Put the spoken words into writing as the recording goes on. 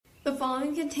The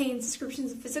following contains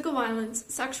descriptions of physical violence,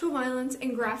 sexual violence,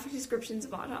 and graphic descriptions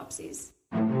of autopsies.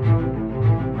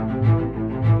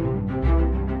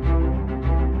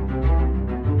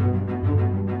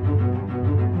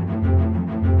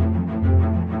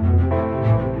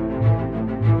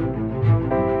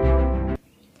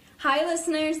 Hi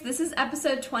listeners, this is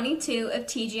episode 22 of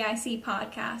TGIC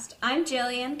Podcast. I'm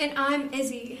Jillian. And I'm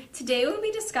Izzy. Today we'll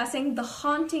be discussing the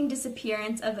haunting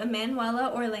disappearance of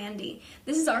Emanuela Orlandi.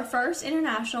 This is our first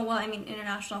international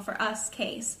for us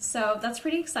case, so that's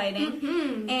pretty exciting.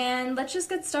 Mm-hmm. And let's just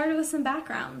get started with some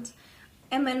background.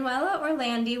 Emanuela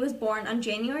Orlandi was born on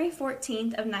January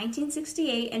 14th of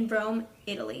 1968 in Rome,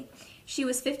 Italy. She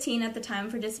was 15 at the time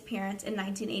of her disappearance in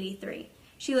 1983.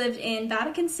 She lived in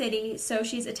Vatican City, so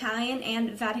she's Italian and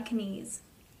Vaticanese.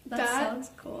 That sounds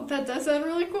cool. That does sound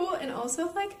really cool, and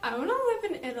also, I want to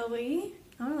live in Italy.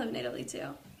 I want to live in Italy, too.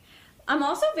 I'm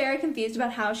also very confused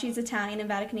about how she's Italian and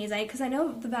Vaticanese, because I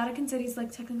know the Vatican City is,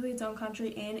 technically its own country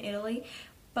in Italy,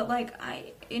 but,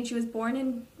 and she was born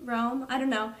in Rome. I don't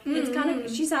know. Mm-hmm. It's kind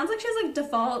of, she sounds like she has,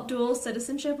 default dual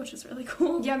citizenship, which is really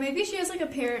cool. Yeah, maybe she has, a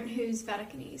parent who's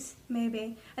Vaticanese.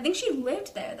 Maybe. I think she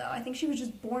lived there, though. I think she was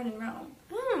just born in Rome.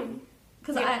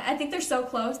 Because yeah. I think they're so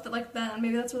close that,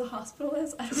 maybe that's where the hospital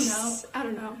is. I don't know. I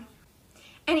don't know.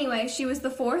 Anyway, she was the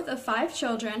fourth of 5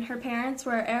 children. Her parents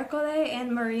were Ercole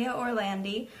and Maria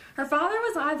Orlandi. Her father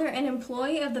was either an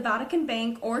employee of the Vatican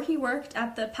Bank or he worked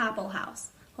at the Papal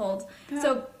Household. Yeah.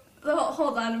 So,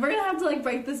 hold on. We're going to have to,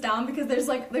 break this down because there's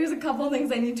a couple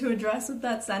things I need to address with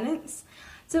that sentence.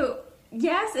 So,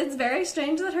 yes, it's very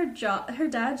strange that her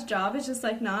dad's job is just,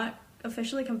 not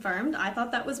officially confirmed. I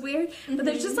thought that was weird. Mm-hmm. But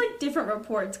there's just, different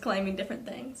reports claiming different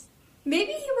things.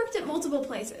 Maybe he worked at multiple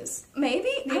places. Maybe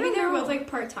they were both,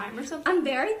 part-time or something. I'm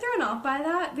very thrown off by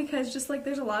that because just,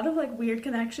 there's a lot of, weird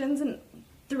connections and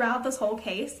throughout this whole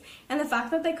case. And the fact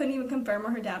that they couldn't even confirm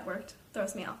where her dad worked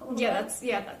throws me off a little bit.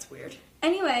 That's weird.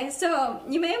 Anyway, so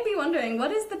you may be wondering, what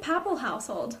is the Papal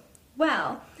Household?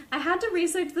 Well, I had to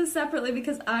research this separately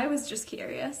because I was just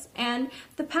curious. And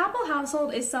the Papal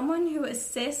Household is someone who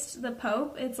assists the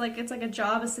Pope. It's like a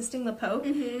job assisting the Pope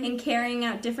in carrying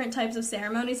out different types of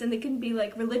ceremonies, and they can be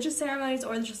religious ceremonies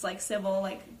or just civil,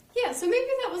 Yeah, so maybe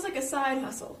that was a side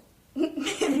hustle.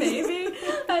 Maybe.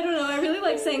 I don't know. I really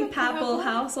like saying Papal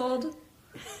Household.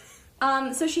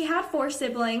 So she had 4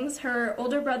 siblings, her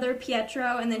older brother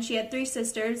Pietro, and then she had 3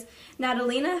 sisters,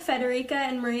 Natalina, Federica,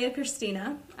 and Maria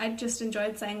Cristina. I just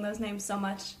enjoyed saying those names so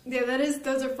much. Yeah,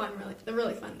 those are fun, they're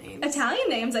really fun names. Italian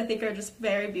names, I think, are just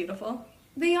very beautiful.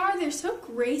 They are, they're so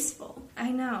graceful.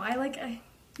 I know,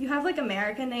 you have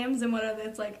American names, and one of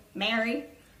it's Mary,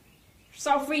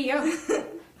 Sophia.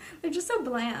 They're just so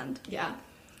bland. Yeah.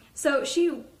 So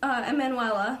she,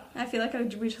 Emanuela, I feel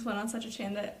we just went on such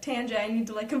a tangent, I need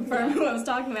to confirm who I was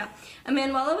talking about.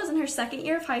 Emanuela was in her 2nd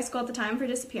year of high school at the time of her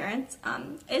disappearance.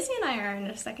 Izzy and I are in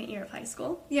our 2nd year of high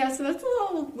school. Yeah, so that's a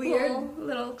little weird.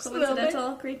 Little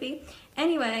coincidental, creepy.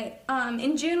 Anyway,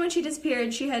 in June when she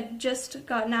disappeared, she had just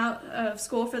gotten out of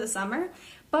school for the summer,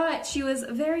 but she was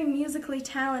very musically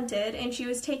talented, and she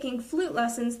was taking flute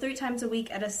lessons 3 times a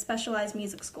week at a specialized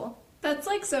music school. That's,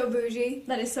 so bougie.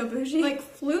 That is so bougie.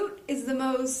 Flute is the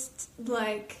most,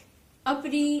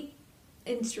 uppity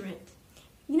instrument.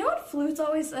 You know what flutes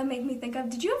always make me think of?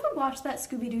 Did you ever watch that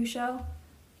Scooby-Doo show?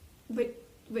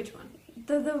 Which one?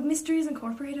 The Mysteries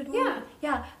Incorporated one? Yeah.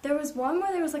 Yeah, there was one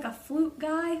where there was, a flute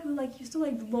guy who, used to,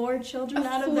 lure children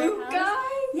out of their house. A flute guy?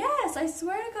 Yes, I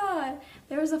swear to God.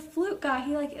 There was a flute guy.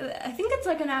 He, I think it's,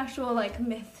 an actual,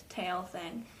 myth tale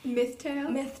thing. Myth tale?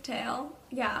 Myth tale,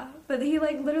 yeah. But he,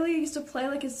 literally used to play,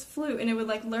 his flute, and it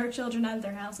would, lure children out of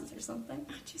their houses or something.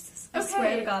 Oh, Jesus. I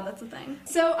swear to God, that's a thing.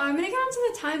 So, I'm going to get onto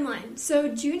the timeline. So,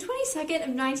 June 22nd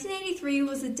of 1983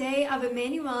 was the day of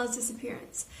Emanuela's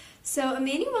disappearance. So,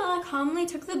 Emanuela commonly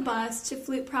took the bus to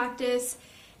flute practice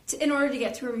in order to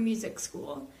get to her music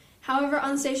school. However,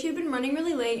 on the day she had been running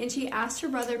really late, and she asked her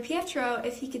brother Pietro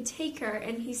if he could take her,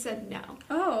 and he said no.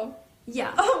 Oh.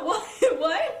 Yeah. Oh,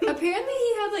 what? Apparently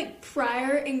he had,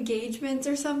 prior engagements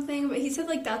or something, but he said,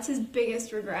 that's his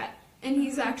biggest regret. And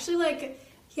he's actually,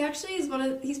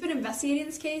 he's been investigating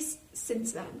this case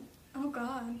since then. Oh,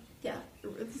 God. Yeah.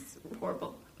 It's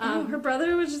horrible. Her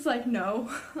brother was just no.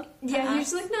 Yeah, he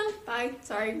was just no, bye,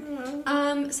 sorry.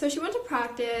 Mm-hmm. So she went to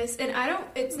practice, and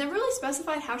it's never really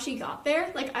specified how she got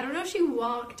there. I don't know if she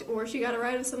walked, or she got a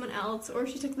ride with someone else, or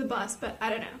she took the bus, but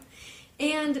I don't know.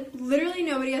 And literally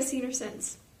nobody has seen her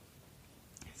since.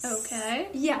 Okay.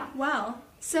 Yeah. Wow.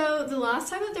 So the last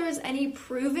time that there was any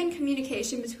proven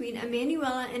communication between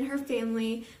Emanuela and her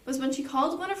family was when she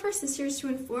called one of her sisters to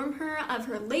inform her of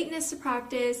her lateness to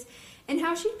practice and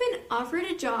how she'd been offered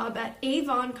a job at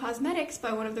Avon Cosmetics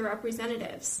by one of the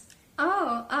representatives.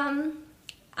 Oh, I'm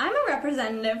a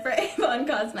representative for Avon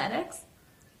Cosmetics.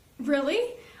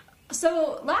 Really?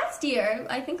 So last year,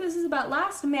 I think this is about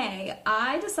last May,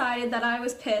 I decided that I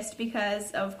was pissed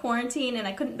because of quarantine and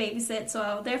I couldn't babysit,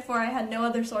 so therefore I had no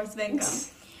other source of income.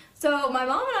 So my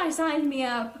mom and I signed me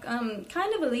up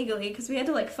kind of illegally because we had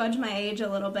to fudge my age a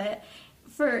little bit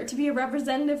to be a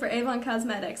representative for Avon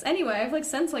Cosmetics. Anyway, I've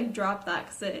since dropped that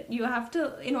because you have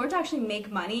to, in order to actually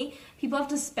make money, people have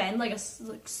to spend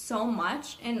so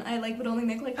much, and I would only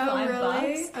make $5.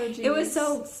 Oh, geez. It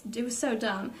was so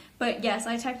dumb. But yes,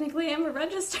 I technically am a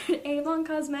registered Avon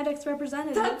Cosmetics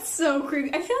representative. That's so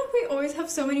creepy. I feel like we always have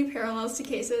so many parallels to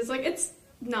cases. It's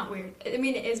not weird. I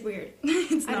mean, it is weird.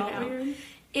 It's I don't not know. weird.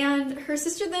 And her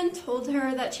sister then told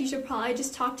her that she should probably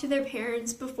just talk to their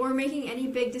parents before making any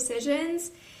big decisions.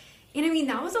 And I mean,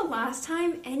 that was the last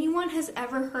time anyone has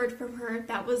ever heard from her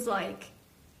that was I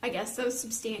guess so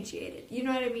substantiated. You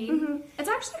know what I mean? Mm-hmm. It's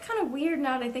actually kind of weird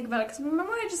now that I think about it, because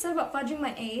remember what I just said about fudging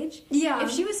my age? Yeah.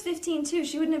 If she was 15 too,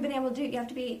 she wouldn't have been able to do it. You have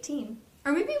to be 18.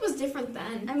 Or maybe it was different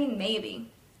then. I mean,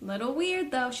 maybe. Little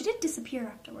weird though. She did disappear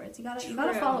afterwards. You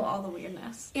gotta follow all the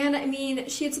weirdness. And I mean,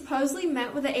 she had supposedly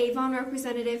met with an Avon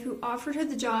representative who offered her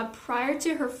the job prior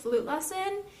to her flute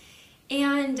lesson.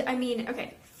 And I mean,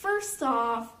 okay, first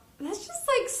off, that's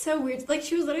just so weird.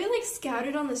 She was literally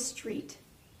scouted on the street.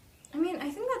 I mean, I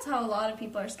think that's how a lot of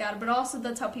people are scouted, but also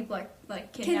that's how people are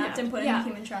kidnapped and put into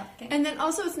human trafficking. And then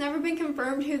also, it's never been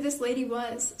confirmed who this lady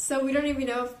was, so we don't even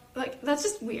know if that's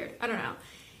just weird. I don't know.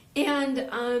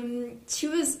 And she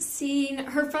was seen.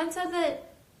 Her friend said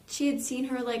that she had seen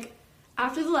her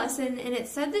after the lesson, and it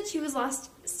said that she was last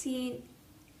seen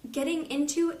getting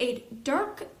into a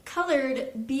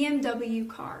dark-colored BMW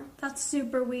car. That's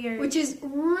super weird. Which is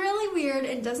really weird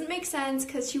and doesn't make sense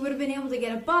because she would have been able to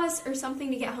get a bus or something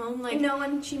to get home. No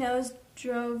one she knows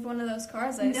drove one of those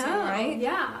cars, I assume, right?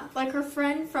 Yeah. Her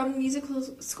friend from musical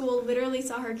school literally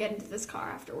saw her get into this car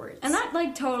afterwards. And that,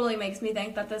 totally makes me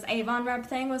think that this Avon rep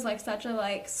thing was, such a,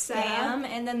 scam.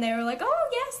 And then they were oh,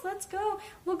 yes, let's go.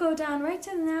 We'll go down right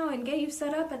to now and get you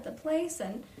set up at the place.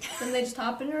 And then they just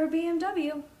hop into her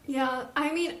BMW. Yeah,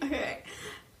 I mean, okay.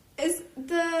 Is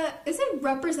it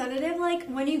representative,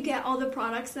 when you get all the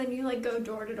products, then you, go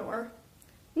door to door?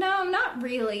 No, not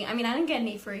really. I mean, I didn't get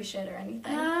any free shit or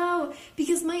anything. Oh,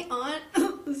 because my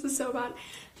aunt, this is so bad.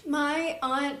 My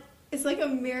aunt is a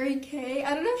Mary Kay.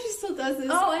 I don't know if she still does this.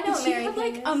 Oh, I know what Mary Kay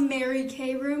is. is. A Mary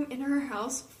Kay room in her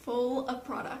house full of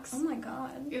products. Oh my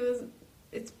god.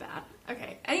 It's bad.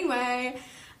 Okay, anyway,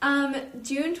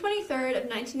 June 23rd of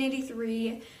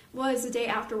 1983 was the day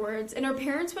afterwards, and her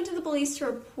parents went to the police to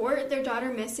report their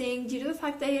daughter missing due to the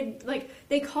fact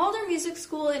they called her music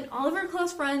school and all of her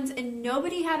close friends, and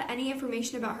nobody had any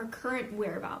information about her current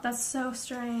whereabouts. That's so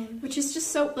strange. Which is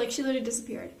just so, she literally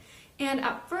disappeared. And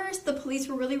at first, the police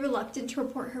were really reluctant to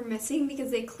report her missing because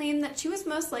they claimed that she was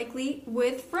most likely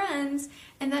with friends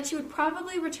and that she would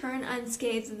probably return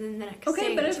unscathed within the next day.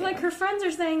 Okay, but if her friends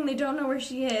are saying they don't know where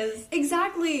she is.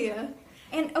 Exactly.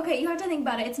 And, okay, you have to think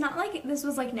about it. It's not like this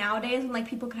was, nowadays when,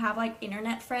 people could have,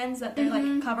 internet friends that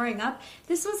they're, covering up.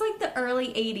 This was, the early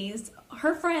 80s.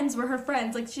 Her friends were her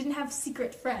friends. She didn't have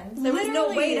secret friends. There was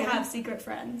no way to have secret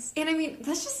friends. And, I mean,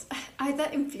 that's just...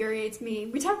 that infuriates me.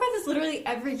 We talk about this literally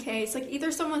every case.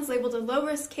 Either someone's labeled a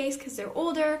low-risk case because they're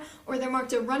older, or they're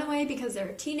marked a runaway because they're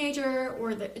a teenager,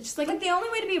 or they're just, the only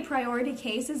way to be a priority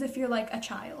case is if you're, a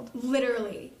child.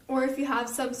 Literally. Or if you have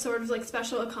some sort of,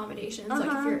 special accommodations,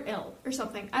 if you're ill or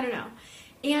something. I don't know.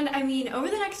 And, I mean, over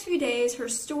the next few days, her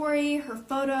story, her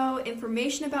photo,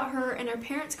 information about her, and her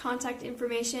parents' contact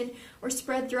information were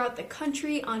spread throughout the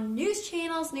country on news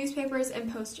channels, newspapers,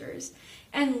 and posters.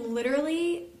 And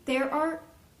literally,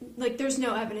 there's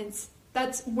no evidence.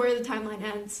 That's where the timeline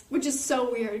ends, which is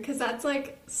so weird, because that's,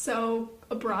 so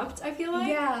abrupt, I feel like.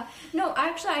 Yeah. No,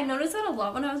 actually, I noticed that a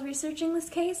lot when I was researching this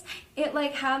case. It,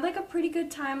 had, a pretty good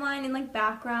timeline and,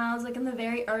 backgrounds, in the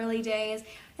very early days.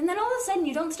 And then all of a sudden,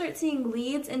 you don't start seeing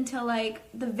leads until,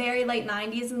 the very late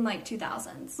 90s and,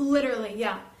 2000s. Literally,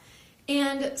 yeah.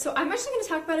 And so I'm actually going to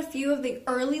talk about a few of the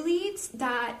early leads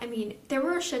that, I mean, there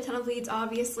were a shit ton of leads,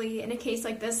 obviously, in a case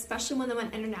like this, especially when they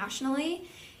went internationally.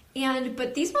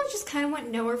 But these ones just kind of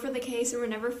went nowhere for the case and were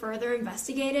never further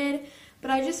investigated. But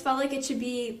I just felt like it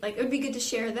would be good to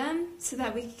share them so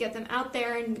that we could get them out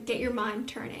there and get your mind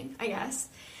turning, I guess.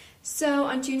 So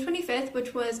on June 25th,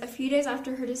 which was a few days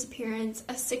after her disappearance,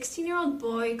 a 16-year-old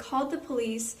boy called the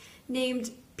police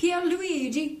named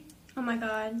Pierluigi. Oh my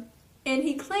god. And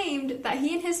he claimed that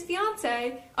he and his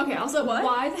fiance... Okay, also, What?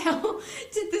 why the hell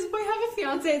did this boy have a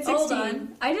fiance at 16? Hold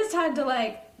on. I just had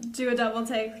to, do a double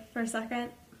take for a second.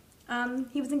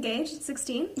 He was engaged at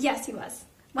 16? Yes, he was.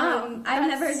 Wow, I've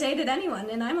never dated anyone,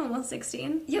 and I'm almost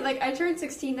 16. Yeah, I turned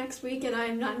 16 next week, and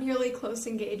I'm not nearly close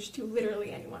engaged to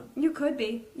literally anyone. You could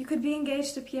be. You could be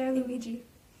engaged to Pierluigi.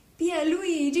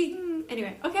 Pierluigi.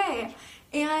 Anyway, okay.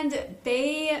 And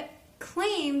they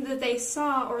claimed that they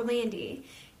saw Orlandi,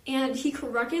 and he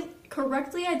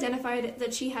correctly identified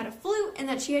that she had a flute and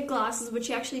that she had glasses, which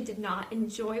she actually did not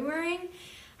enjoy wearing.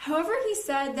 However, he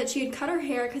said that she had cut her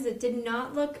hair because it did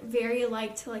not look very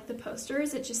alike to the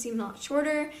posters. It just seemed a lot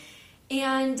shorter.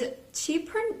 And she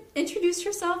introduced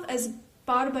herself as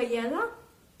Barbayella.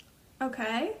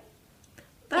 Okay.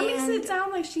 That makes it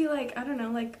sound like she,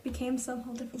 became some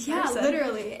whole different person. Yeah,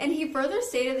 literally. And he further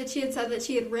stated that she had said that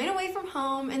she had ran away from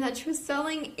home and that she was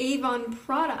selling Avon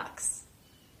products.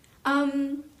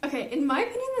 Okay, in my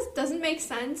opinion, this doesn't make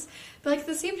sense, but at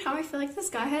the same time, I feel like this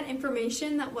guy had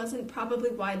information that wasn't probably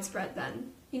widespread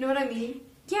then. You know what I mean?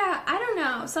 Yeah, I don't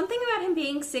know. Something about him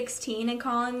being 16 and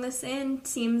calling this in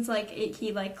seems like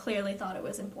he clearly thought it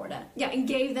was important. Yeah, and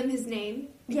gave them his name.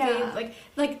 Yeah.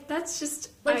 That's just...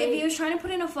 if he was trying to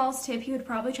put in a false tip, he would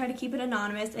probably try to keep it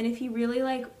anonymous, and if he really,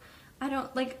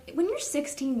 when you're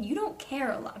 16, you don't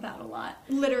care about a lot.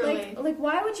 Literally.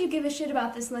 Why would you give a shit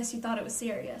about this unless you thought it was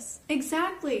serious?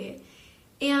 Exactly.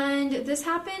 And this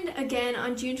happened again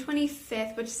on June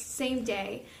 25th, which is the same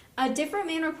day. A different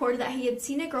man reported that he had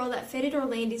seen a girl that fitted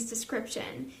Orlandi's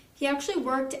description. He actually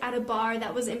worked at a bar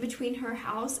that was in between her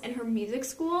house and her music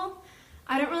school.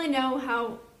 I don't really know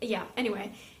how... Yeah,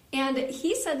 anyway. And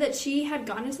he said that she had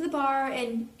gone into the bar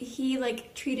and he,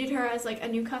 treated her as, a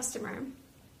new customer.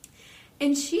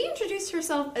 And she introduced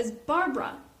herself as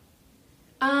Barbara.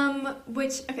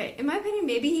 Which, okay, in my opinion,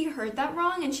 maybe he heard that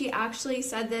wrong, and she actually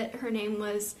said that her name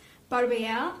was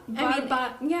Barbella.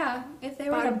 Yeah, if they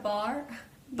were at a bar.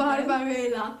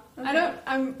 Barbarella.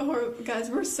 Okay.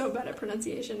 Guys, we're so bad at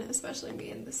pronunciation, especially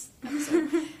me in this episode.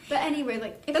 But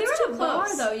anyway, if they were at a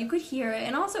bar, though, you could hear it,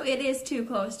 and also it is too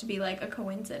close to be, a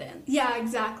coincidence. Yeah,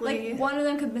 exactly. One of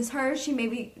them could misheard,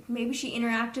 maybe she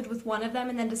interacted with one of them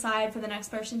and then decided for the next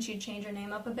person she'd change her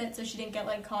name up a bit so she didn't get,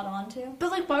 caught on to.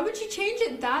 But, why would you change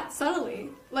it that subtly?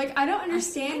 I don't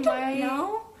understand why. I don't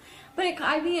know. But,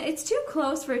 it's too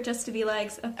close for it just to be, a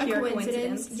pure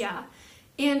coincidence. Yeah.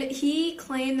 And he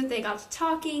claimed that they got to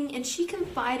talking, and she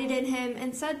confided in him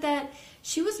and said that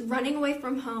she was running away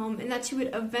from home and that she would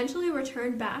eventually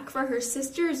return back for her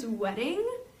sister's wedding.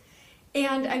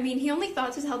 And, he only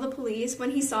thought to tell the police when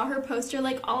he saw her poster,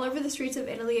 all over the streets of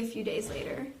Italy a few days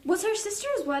later. Was her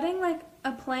sister's wedding,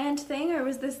 a planned thing, or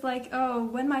was this,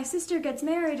 when my sister gets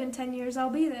married in 10 years,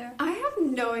 I'll be there? I have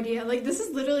no idea. This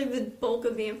is literally the bulk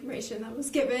of the information that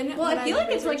was given. Well, I feel like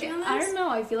it's, I don't know,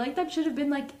 I feel like that should have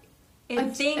been, a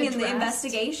thing in the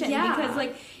investigation. Yeah.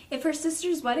 Because, if her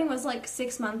sister's wedding was,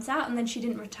 6 months out and then she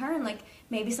didn't return,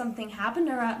 maybe something happened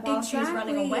to her while she was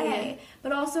running away.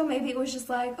 But also, maybe it was just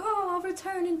I'll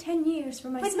return in 10 years for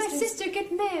my sister. When my sister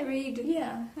get married.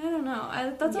 Yeah, I don't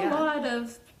know. That's a lot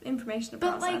of information to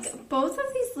process. But, both of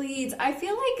these leads, I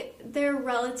feel like they're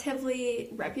relatively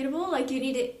reputable. You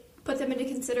need to put them into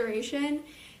consideration.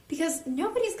 Because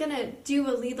nobody's gonna do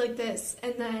a lead like this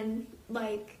and then,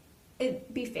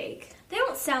 it be fake. They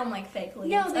don't sound like fake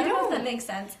leads. No, they I don't know don't. if that makes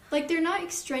sense. They're not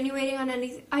extenuating on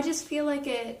anything. I just feel like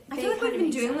it. I feel like we've been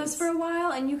doing this for a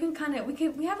while, and you can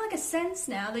we have a sense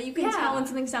now that you can tell when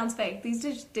something sounds fake. These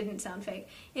just didn't sound fake.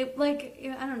 It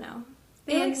I don't know.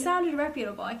 They sounded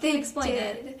reputable. I can't explain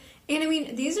it.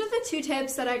 And these are the two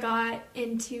tips that I got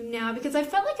into now because I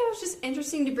felt like it was just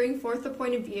interesting to bring forth the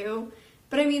point of view.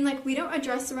 But we don't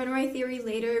address the runaway theory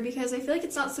later because I feel like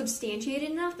it's not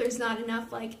substantiated enough. There's not enough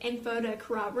info to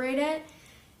corroborate it.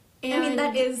 And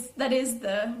that is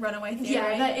the runaway theory.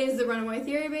 Yeah, that is the runaway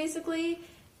theory basically.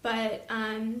 But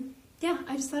I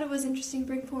just thought it was interesting to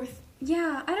bring forth.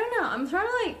 Yeah, I don't know. I'm trying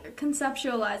to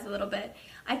conceptualize a little bit.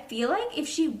 I feel like if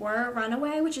she were a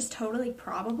runaway, which is totally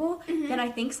probable, then I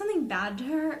think something bad to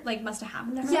her must have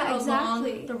happened to her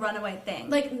along the runaway thing.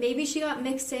 Maybe she got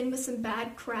mixed in with some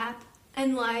bad crap.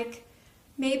 And,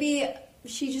 maybe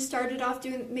she just started off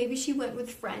maybe she went with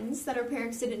friends that her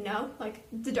parents didn't know,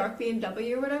 the dark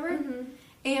BMW or whatever,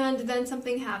 and then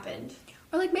something happened.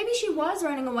 Or, maybe she was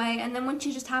running away, and then when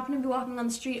she just happened to be walking on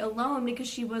the street alone because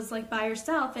she was, by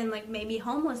herself and, maybe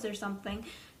homeless or something,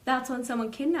 that's when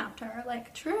someone kidnapped her.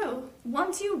 Like, True.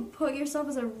 once you put yourself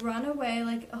as a runaway,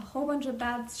 like, a whole bunch of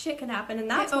bad shit can happen,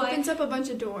 and It opens up a bunch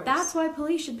of doors. That's why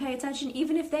police should pay attention,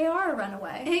 even if they are a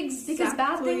runaway. Exactly. Because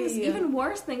bad things, even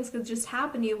worse things, could just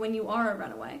happen to you when you are a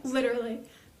runaway. Literally.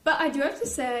 But I do have to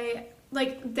say,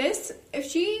 like, this, if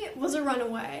she was a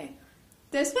runaway,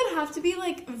 this would have to be,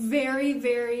 like, very,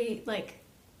 very, like,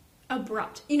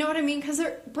 abrupt. You know what I mean? Because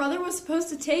her brother was supposed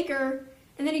to take her,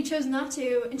 and then he chose not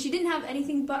to, and she didn't have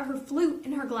anything but her flute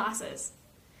and her glasses.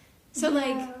 So, Yeah.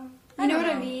 like, you know what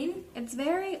I mean? It's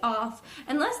very off.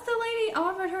 Unless the lady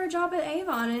offered her a job at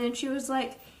Avon, and then she was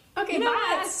like, Okay, you know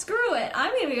bye. what? Screw it.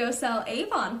 I'm going to go sell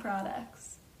Avon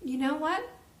products. You know what?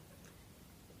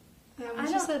 I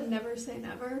just said never say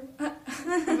never. But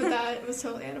that was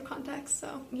totally out of context,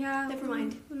 so Yeah. never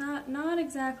mind. Not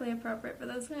exactly appropriate for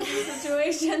this kind of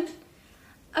situation.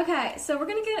 Okay, so we're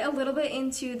going to get a little bit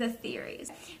into the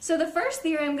theories. So the first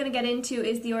theory I'm going to get into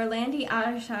is the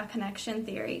Orlandi-Aisha connection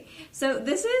theory. So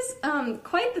this is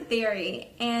quite the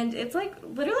theory, and it's like,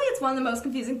 literally it's one of the most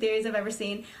confusing theories I've ever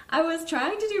seen. I was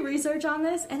trying to do research on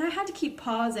this, and I had to keep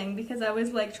pausing because I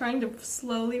was like trying to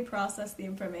slowly process the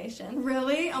information.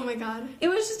 Really? Oh my god. It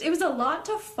was a lot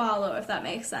to follow, if that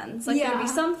makes sense. Like there'd be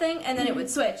something, and then it would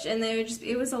switch, and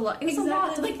it was a lot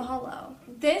to follow.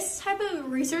 This type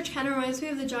of research kind of reminds me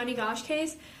of the Johnny Gosh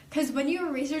case, because when you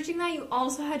were researching that, you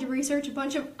also had to research a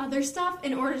bunch of other stuff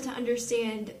in order to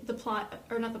understand the plot,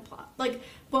 or not the plot, like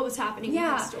what was happening in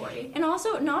the story. And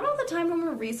also, not all the time when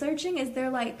we're researching is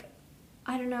there like,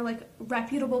 I don't know, like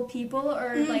reputable people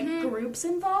or like groups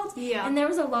involved. Yeah. And there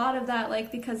was a lot of that,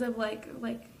 like because of like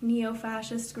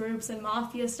neo-fascist groups and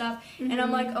mafia stuff. And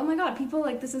I'm like, oh my god, people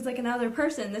like this is like another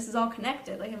person. This is all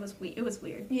connected. Like it was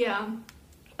weird. Yeah.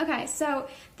 Okay, so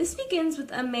this begins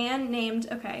with a man named,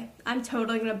 I'm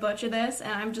totally going to butcher this,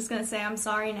 and I'm just going to say I'm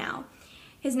sorry now.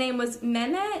 His name was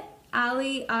Mehmet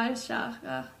Ali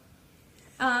Aşık.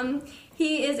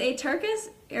 He is a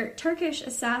Turkish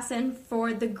assassin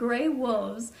for the Grey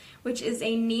Wolves, which is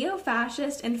a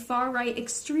neo-fascist and far-right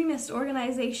extremist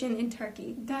organization in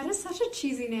Turkey. That is such a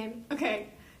cheesy name. Okay,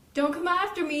 don't come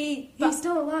after me. He's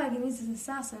still alive and he's an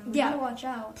assassin. We gotta watch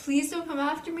out. Please don't come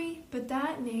after me, but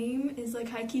that name is like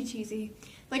high-key cheesy.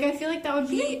 Like, I feel like that would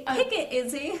be pick it,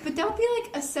 Izzy. But that would be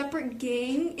like a separate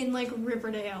gang in like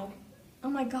Riverdale. Oh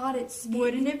my god,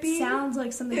 wouldn't it be? Sounds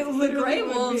like something. It literally Grey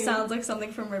would Wolf be. sounds like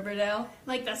something from Riverdale.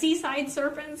 Like the Seaside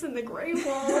Serpents and the Grey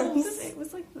Wolves. It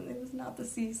was not the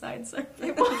Seaside Serpent.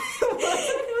 It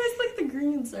was like the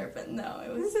Green Serpent. No,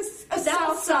 it was a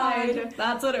South Side.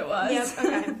 That's what it was. Yep,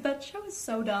 okay. That show is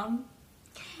so dumb.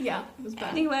 Yeah, it was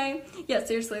bad. Anyway, yeah,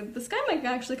 seriously, this guy might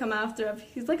actually come after him.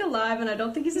 He's like alive, and I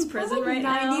don't think he's in prison right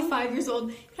now. 95 years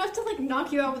old. He'd have to like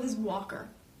knock you out with his walker.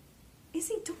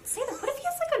 Izzy, don't say that. What if he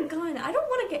has like a gun? I don't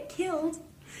want to get killed.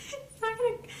 It's not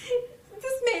gonna.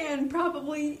 This man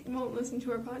probably won't listen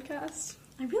to our podcast.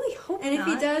 I really hope and not.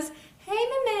 And if he does, hey,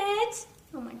 Mehmet.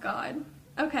 Oh my god.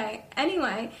 Okay,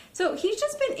 anyway, so he's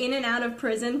just been in and out of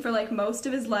prison for like most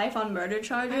of his life on murder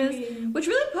charges, which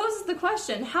really poses the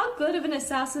question, how good of an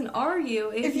assassin are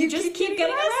you if you just keep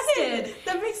getting arrested?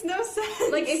 That makes no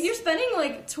sense. Like, if you're spending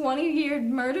like 20-year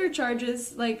murder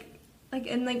charges, like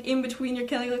in between you're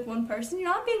killing like one person, you're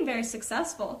not being very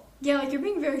successful. Yeah, like you're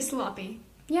being very sloppy.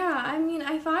 Yeah, I mean,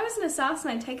 if I was an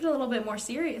assassin, I'd take it a little bit more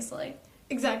seriously.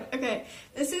 Exactly. Okay,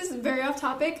 this is very off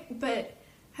topic, but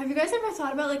have you guys ever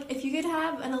thought about, like, if you could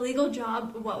have an illegal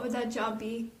job, what would that job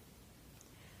be?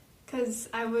 Because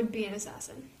I would be an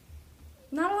assassin.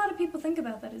 Not a lot of people think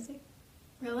about that, Izzy.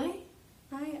 Really?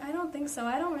 I don't think so.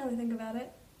 I don't really think about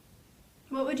it.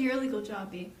 What would your illegal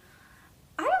job be?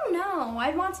 I don't know.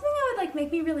 I'd want something that would, like,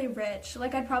 make me really rich.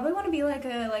 Like, I'd probably want to be, like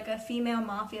a female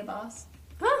mafia boss.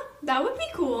 Huh? That would be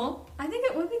cool. I think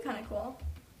it would be kind of cool.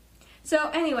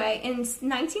 So, anyway, in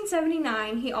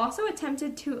 1979, he also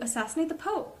attempted to assassinate the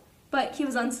Pope, but he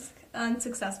was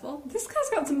unsuccessful. This guy's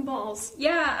got some balls.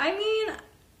 Yeah, I mean,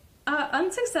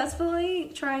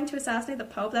 unsuccessfully trying to assassinate the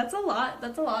Pope, that's a lot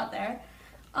there.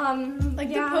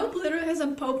 The Pope literally has a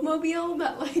Pope-mobile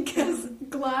that, like, has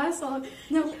glass on.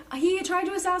 No, he tried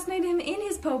to assassinate him in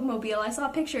his Pope-mobile. I saw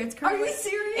a picture. Are you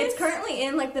serious? It's currently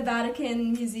in, like, the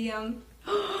Vatican Museum.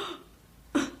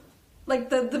 Like,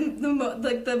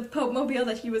 the Pope-mobile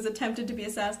that he was attempted to be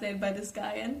assassinated by this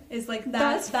guy in is, like,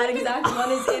 that exact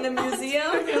one is in a museum.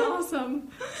 That's freaking awesome.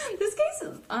 This case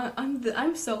is...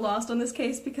 I'm so lost on this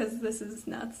case because this is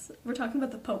nuts. We're talking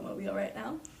about the Pope-mobile right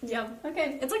now. Yeah.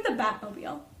 Okay. It's like the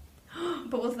Batmobile,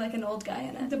 but with, like, an old guy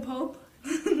in it. The Pope.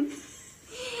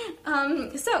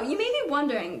 So, you may be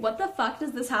wondering, what the fuck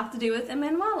does this have to do with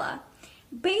Emanuela?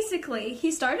 Basically, he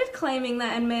started claiming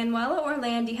that Emanuela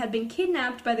Orlandi had been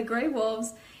kidnapped by the Grey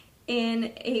Wolves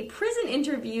in a prison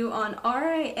interview on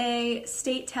RAI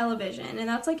state television, and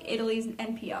that's like Italy's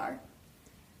NPR.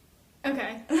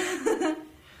 Okay.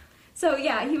 So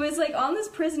yeah, he was like on this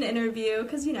prison interview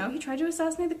because, you know, he tried to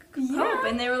assassinate the Pope,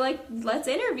 and they were like, let's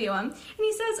interview him. And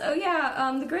he says, oh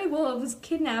yeah, the Grey Wolves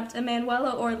kidnapped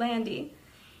Emanuela Orlandi.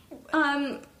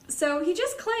 So he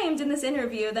just claimed in this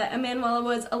interview that Emanuela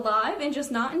was alive and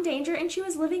just not in danger, and she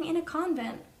was living in a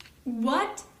convent.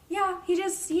 What? Yeah, he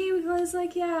was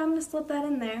like, yeah, I'm gonna slip that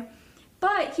in there.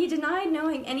 But he denied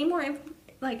knowing any more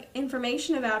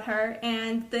information about her,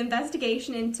 and the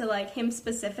investigation into like him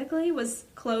specifically was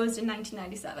closed in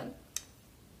 1997.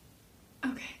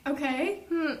 Okay.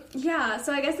 Yeah,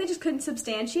 so I guess they just couldn't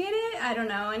substantiate it. I don't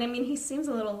know. And I mean, he seems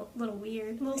a little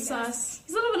weird. A little sus.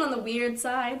 He's a little bit on the weird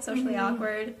side, socially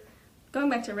awkward. Going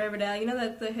back to Riverdale, you know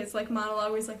that his like monologue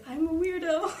where he's like, "I'm a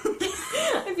weirdo."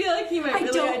 I feel like he might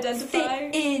really identify.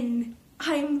 Fit in.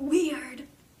 I'm weird.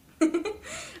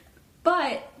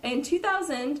 But in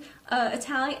 2000,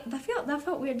 Italian. That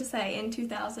felt weird to say in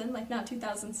 2000, like not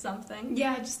 2000 something.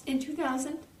 Yeah, just in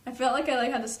 2000. I felt like I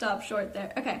had to stop short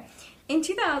there. Okay. In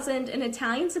 2000, an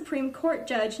Italian Supreme Court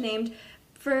judge named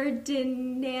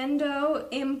Ferdinando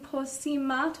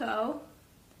Imposimato,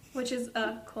 which is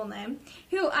a cool name,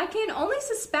 who I can only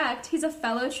suspect he's a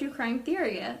fellow true crime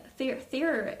theorist,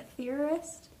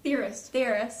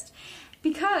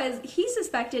 because he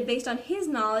suspected, based on his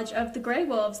knowledge of the Grey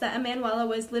Wolves, that Emanuela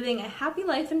was living a happy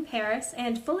life in Paris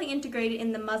and fully integrated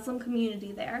in the Muslim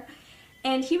community there.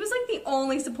 And he was like the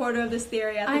only supporter of this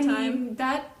theory at the time. Mean,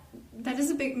 that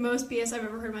is the most BS I've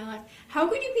ever heard in my life. How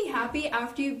could you be happy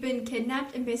after you've been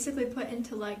kidnapped and basically put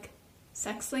into, like,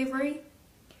 sex slavery?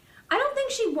 I don't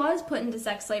think she was put into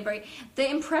sex slavery. The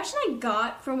impression I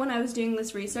got from when I was doing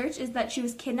this research is that she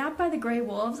was kidnapped by the Grey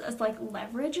Wolves as, like,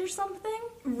 leverage or something.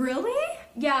 Really?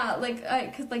 Yeah,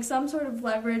 like some sort of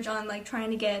leverage on, like,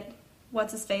 trying to get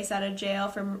what's-his-face out of jail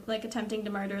for, like, attempting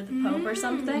to murder the Pope or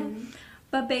something.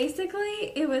 But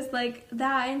basically, it was like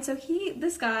that, and so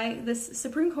this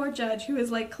Supreme Court judge, who is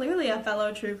like clearly a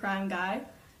fellow true crime guy,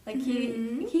 like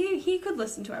he could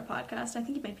listen to our podcast. I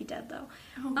think he might be dead though.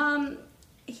 Oh.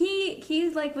 He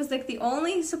like was like the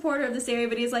only supporter of this area,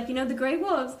 but he's like, you know, the Grey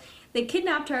Wolves, they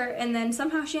kidnapped her, and then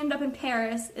somehow she ended up in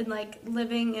Paris and like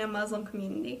living in a Muslim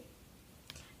community.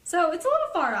 So it's a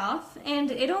little far off,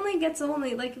 and it only gets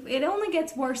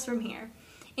worse from here.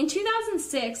 In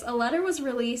 2006, a letter was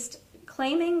released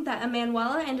claiming that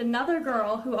Emanuela and another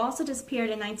girl, who also disappeared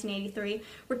in 1983,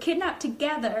 were kidnapped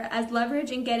together as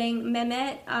leverage in getting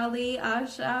Mehmet Ali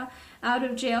Agca out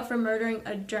of jail for murdering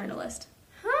a journalist.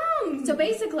 So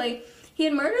basically, he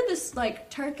had murdered this like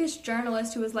Turkish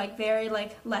journalist who was like very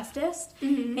like leftist,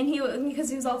 and because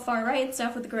he was all far right and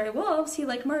stuff with the Grey Wolves, he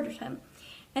like murdered him.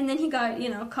 And then he got,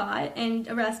 caught and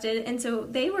arrested, and so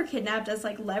they were kidnapped as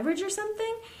like leverage or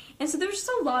something. And so there's just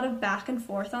a lot of back and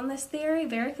forth on this theory,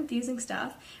 very confusing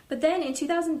stuff. But then in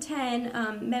 2010,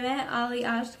 Mehmet Ali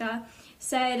Agca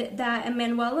said that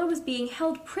Emanuela was being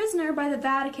held prisoner by the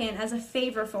Vatican as a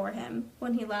favor for him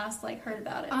when he last heard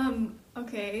about it.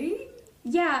 Okay.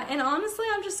 Yeah, and honestly,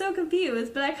 I'm just so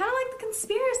confused, but I kind of like the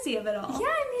conspiracy of it all. Yeah,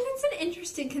 I mean, it's an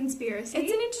interesting conspiracy.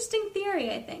 It's an interesting theory,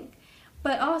 I think.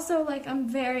 But also, I'm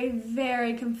very,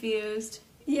 very confused.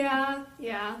 Yeah.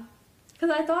 Because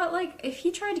I thought, if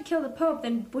he tried to kill the Pope,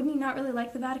 then wouldn't he not really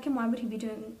like the Vatican? Why would he be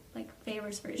doing,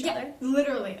 favors for each other?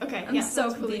 Literally. Okay, I'm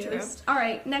so confused. Really true. All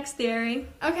right, next theory.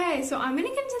 Okay, so I'm going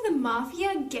to get into the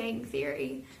mafia gang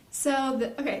theory. So,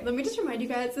 let me just remind you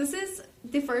guys, this is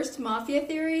the first mafia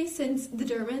theory since the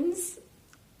Germans.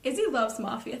 Izzy loves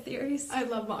mafia theories. I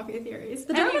love mafia theories.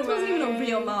 The Germans wasn't even a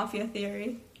real mafia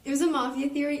theory. It was a mafia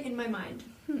theory in my mind.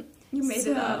 You made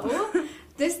it up.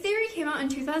 This theory came out in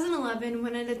 2011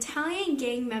 when an Italian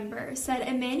gang member said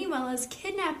Emanuela's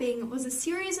kidnapping was a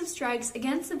series of strikes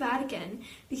against the Vatican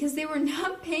because they were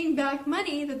not paying back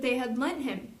money that they had lent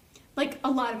him.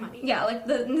 A lot of money. Yeah,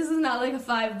 this is not a $5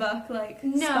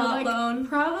 spot loan.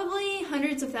 Probably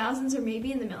hundreds of thousands or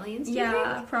maybe in the millions.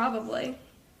 Yeah, probably.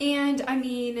 And, I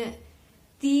mean,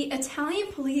 the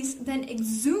Italian police then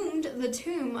exhumed the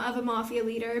tomb of a mafia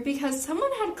leader because someone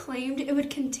had claimed it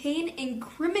would contain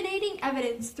incriminating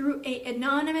evidence through an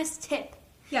anonymous tip.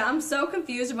 Yeah, I'm so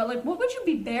confused about, what would you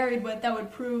be buried with that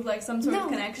would prove, some sort of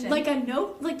connection? A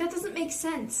note? That doesn't make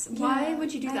sense. Yeah, why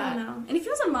would you do that? I don't know. And if he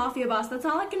was a mafia boss, that's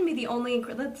not, going to be the only...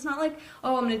 That's not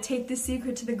I'm going to take this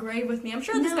secret to the grave with me. I'm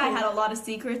sure this guy had a lot of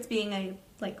secrets being a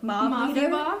like mob Mafia leader.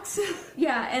 box.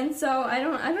 Yeah, and so I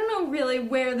don't know really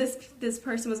where this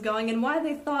person was going and why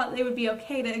they thought it would be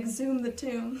okay to exhume the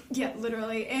tomb. Yeah,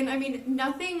 literally. And I mean,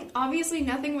 nothing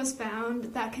was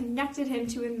found that connected him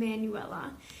to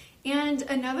Emanuela. And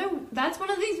that's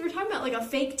one of the things we're talking about, like a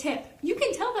fake tip. You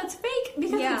can tell that's fake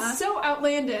because it's so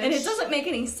outlandish. And it doesn't make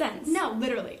any sense. No,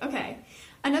 literally. Okay.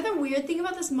 Another weird thing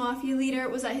about this mafia leader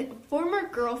was that his former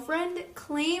girlfriend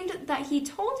claimed that he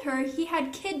told her he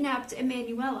had kidnapped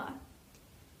Emanuela.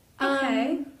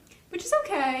 Okay. Which is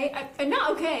okay.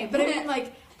 Not okay, but I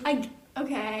mean,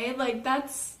 okay, like,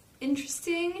 that's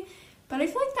interesting. But I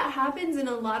feel like that happens in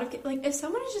a lot of, like, if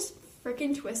someone is just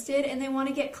freaking twisted and they want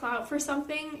to get clout for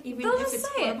something, even if it's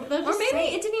horrible, or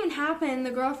maybe it didn't even happen.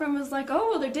 The girlfriend was like, oh,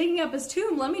 well, they're digging up his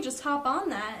tomb. Let me just hop on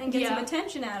that and get some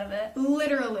attention out of it.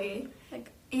 Literally.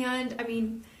 And, I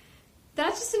mean,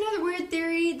 that's just another weird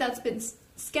theory that's been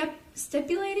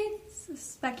speculated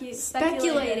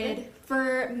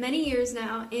for many years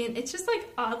now, and it's just, like,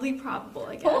 oddly probable,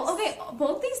 I guess. Well, okay,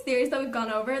 both these theories that we've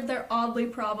gone over, they're oddly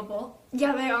probable.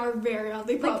 Yeah, they are very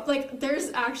oddly probable. Like,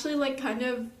 there's actually, like, kind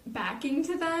of backing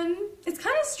to them. It's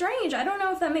kind of strange. I don't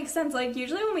know if that makes sense. Like,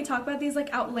 usually when we talk about these,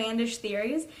 like, outlandish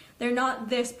theories, they're not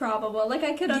this probable. Like,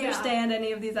 I could understand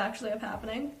any of these actually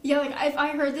happening. Yeah, like, if I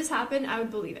heard this happen, I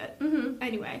would believe it. Mm-hmm.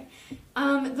 Anyway,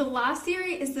 the last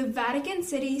theory is the Vatican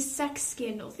City sex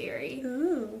scandal theory.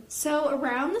 Ooh. So,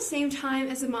 around the same time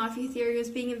as the mafia theory was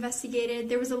being investigated,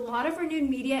 there was a lot of renewed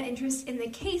media interest in the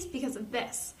case because of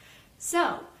this.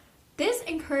 So, this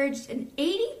encouraged an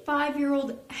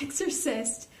 85-year-old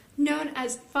exorcist known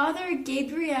as Father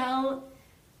Gabriel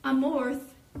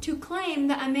Amorth to claim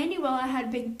that Emanuela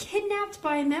had been kidnapped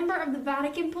by a member of the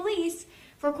Vatican police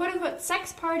for quote-unquote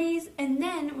sex parties and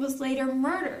then was later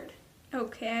murdered.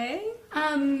 Okay.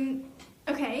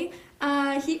 Okay.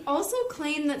 He also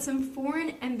claimed that some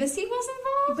foreign embassy was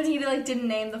involved. But he, like, didn't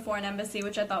name the foreign embassy,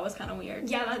 which I thought was kind of weird.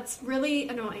 Yeah, that's really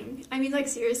annoying. I mean, like,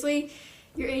 seriously,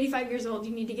 you're 85 years old,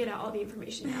 you need to get out all the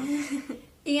information now.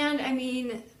 And, I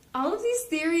mean, all of these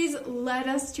theories led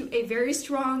us to a very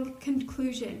strong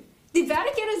conclusion. The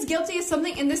Vatican is guilty of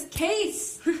something in this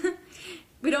case.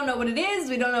 We don't know what it is.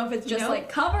 We don't know if it's just, like,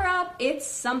 cover-up. It's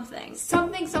something.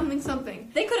 Something.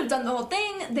 They could have done the whole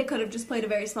thing. They could have just played a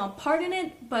very small part in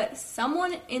it. But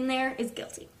someone in there is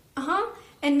guilty. Uh-huh.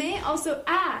 And may I also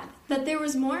add that there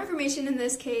was more information in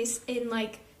this case in,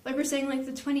 like we're saying, like,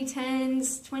 the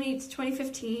 2010s,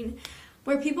 2015,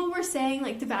 where people were saying,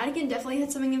 like, the Vatican definitely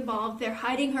had something involved. They're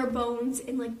hiding her bones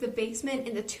in, like, the basement,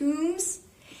 in the tombs.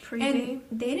 Creepy. And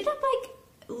they ended up, like,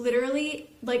 literally,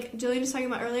 like Jillian was talking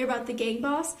about earlier about the gang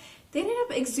boss, they ended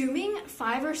up exhuming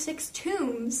 5 or 6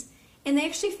 tombs, and they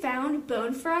actually found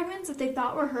bone fragments that they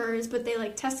thought were hers, but they,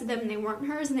 like, tested them and they weren't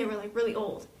hers, and they were, like, really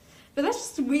old. But that's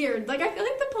just weird. Like, I feel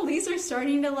like the police are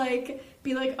starting to, like,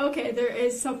 be like, okay, there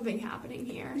is something happening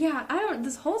here. Yeah,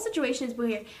 this whole situation is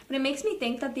weird, but it makes me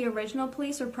think that the original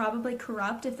police were probably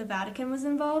corrupt if the Vatican was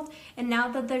involved, and now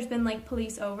that there's been, like,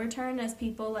 police overturn as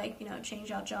people, like, you know, change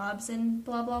out jobs and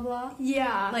blah, blah, blah.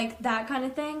 Yeah. Like, that kind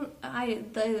of thing,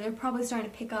 they're probably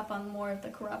starting to pick up on more of the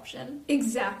corruption.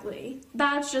 Exactly.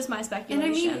 That's just my speculation.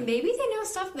 And, I mean, maybe they know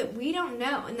stuff that we don't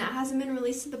know, and that hasn't been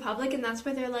released to the public, and that's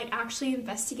why they're, like, actually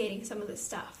investigating some of this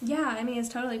stuff. Yeah, I mean, it's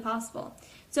totally possible.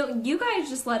 So you guys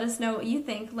just let us know what you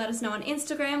think. Let us know on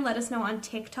Instagram. Let us know on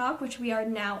TikTok, which we are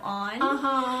now on.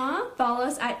 Uh-huh. Follow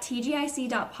us at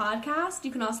tgic.podcast.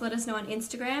 You can also let us know on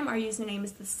Instagram. Our username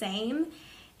is the same.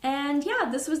 And yeah,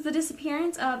 this was the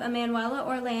disappearance of Emanuela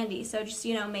Orlandi. So just,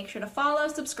 you know, make sure to follow,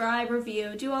 subscribe,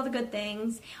 review, do all the good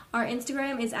things. Our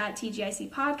Instagram is at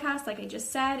TGIC Podcast, like I just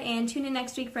said. And tune in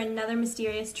next week for another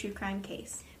mysterious true crime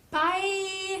case.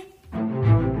 Bye!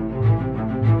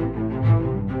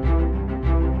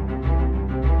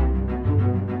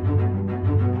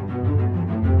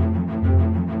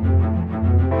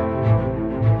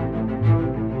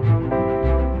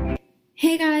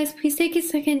 Hey guys, please take a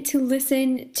second to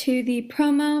listen to the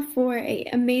promo for an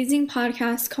amazing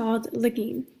podcast called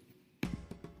Lagim.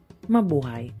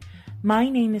 Mabuhay. My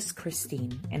name is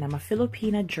Christine, and I'm a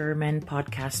Filipina-German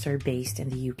podcaster based in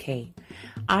the UK.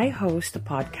 I host a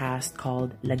podcast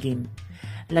called Lagim.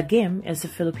 Lagim is a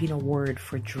Filipino word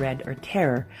for dread or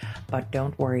terror, but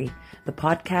don't worry, the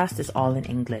podcast is all in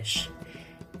English.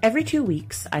 Every 2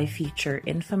 weeks, I feature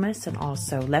infamous and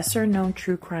also lesser-known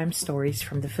true crime stories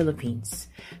from the Philippines.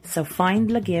 So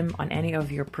find Lagim on any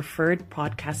of your preferred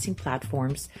podcasting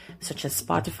platforms such as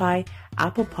Spotify,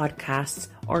 Apple Podcasts,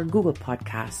 or Google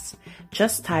Podcasts.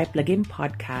 Just type Lagim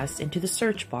Podcast into the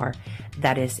search bar,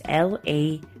 that is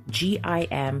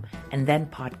Lagim, and then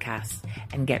podcast,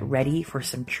 and get ready for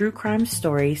some true crime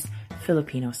stories,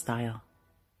 Filipino style.